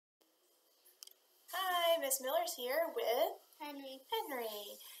Miss Miller's here with Henry.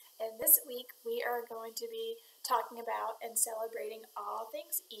 And this week we are going to be talking about and celebrating all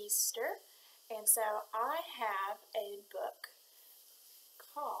things Easter. And so I have a book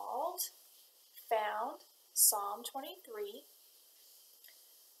called Found Psalm 23.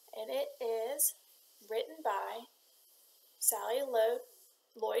 And it is written by Sally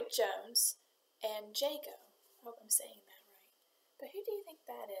Lloyd-Jones and Jago. I hope I'm saying that right. But who do you think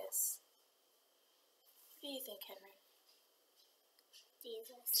that is? Who do you think, Henry?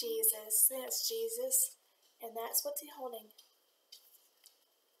 Jesus. Jesus. That's Jesus. And that's what's he holding?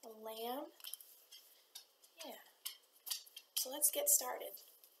 A lamb? Yeah. So let's get started.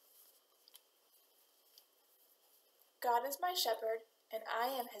 God is my shepherd, and I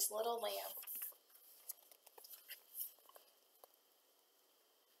am his little lamb.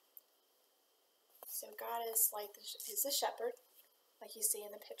 So God is the shepherd, like you see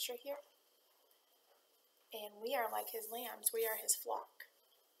in the picture here. And we are like his lambs. We are his flock.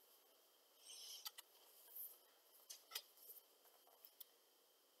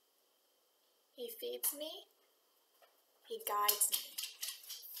 He feeds me. He guides me.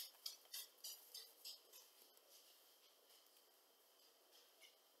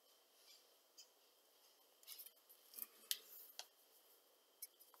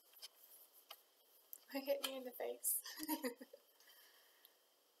 I hit you in the face.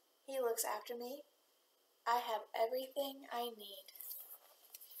 He looks after me. I have everything I need.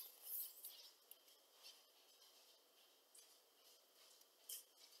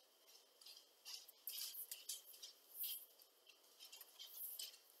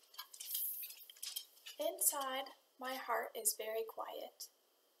 Inside, my heart is very quiet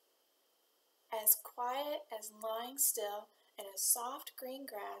as lying still in a soft green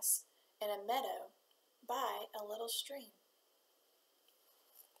grass in a meadow by a little stream.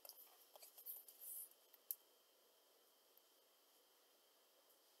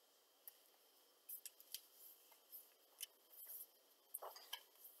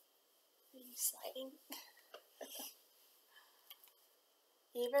 Are you sliding?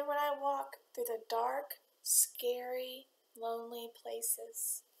 Even when I walk through the dark, scary, lonely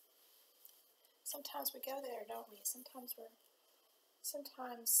places. Sometimes we go there, don't we? Sometimes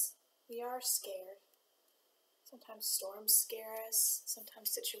we are scared. Sometimes storms scare us.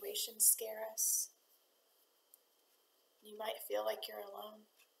 Sometimes situations scare us. You might feel like you're alone,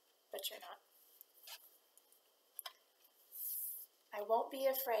 but you're not. I won't be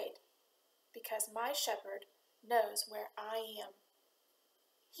afraid because my shepherd knows where I am.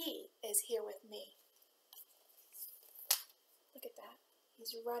 He is here with me. Look at that.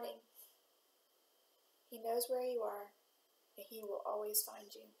 He's running. He knows where you are, and he will always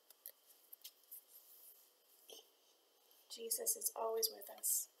find you. Jesus is always with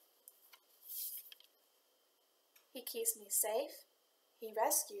us. He keeps me safe. He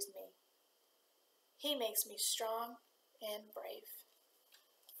rescues me. He makes me strong and brave.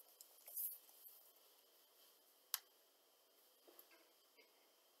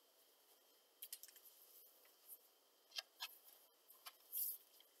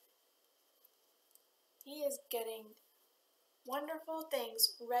 He is getting wonderful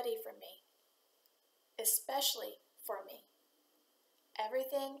things ready for me, especially for me.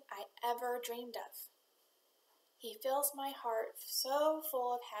 Everything I ever dreamed of. He fills my heart so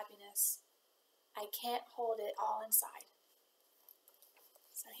full of happiness, I can't hold it all inside.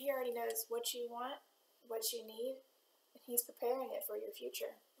 So he already knows what you want, what you need, and he's preparing it for your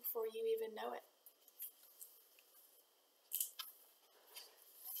future before you even know it.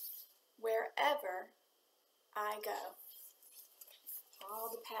 Wherever I go, all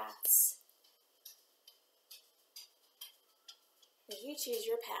the paths. If you choose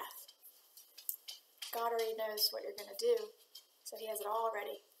your path, God already knows what you're going to do, so he has it all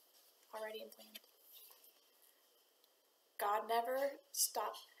already in plan.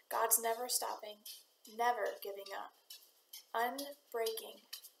 God's never stopping, never giving up, unbreaking,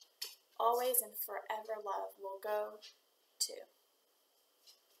 always and forever love will go to.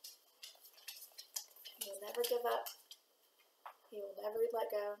 He will never give up. He will never let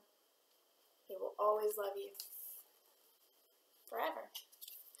go. He will always love you. Forever.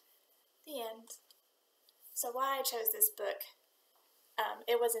 The end. So why I chose this book,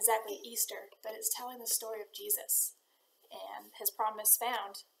 it wasn't exactly Easter, but it's telling the story of Jesus and his promise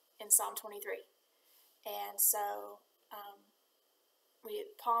found in Psalm 23. And so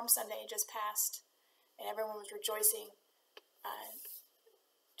Palm Sunday just passed, and everyone was rejoicing.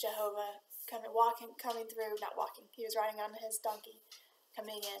 Jehovah coming through, not walking. He was riding on his donkey,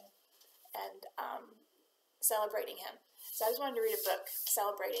 coming in and celebrating him. So I just wanted to read a book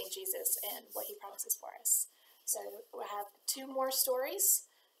celebrating Jesus and what he promises for us. So we'll have 2 more stories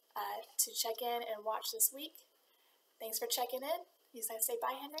to check in and watch this week. Thanks for checking in. You just say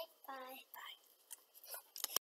bye, Henry? Bye. Bye.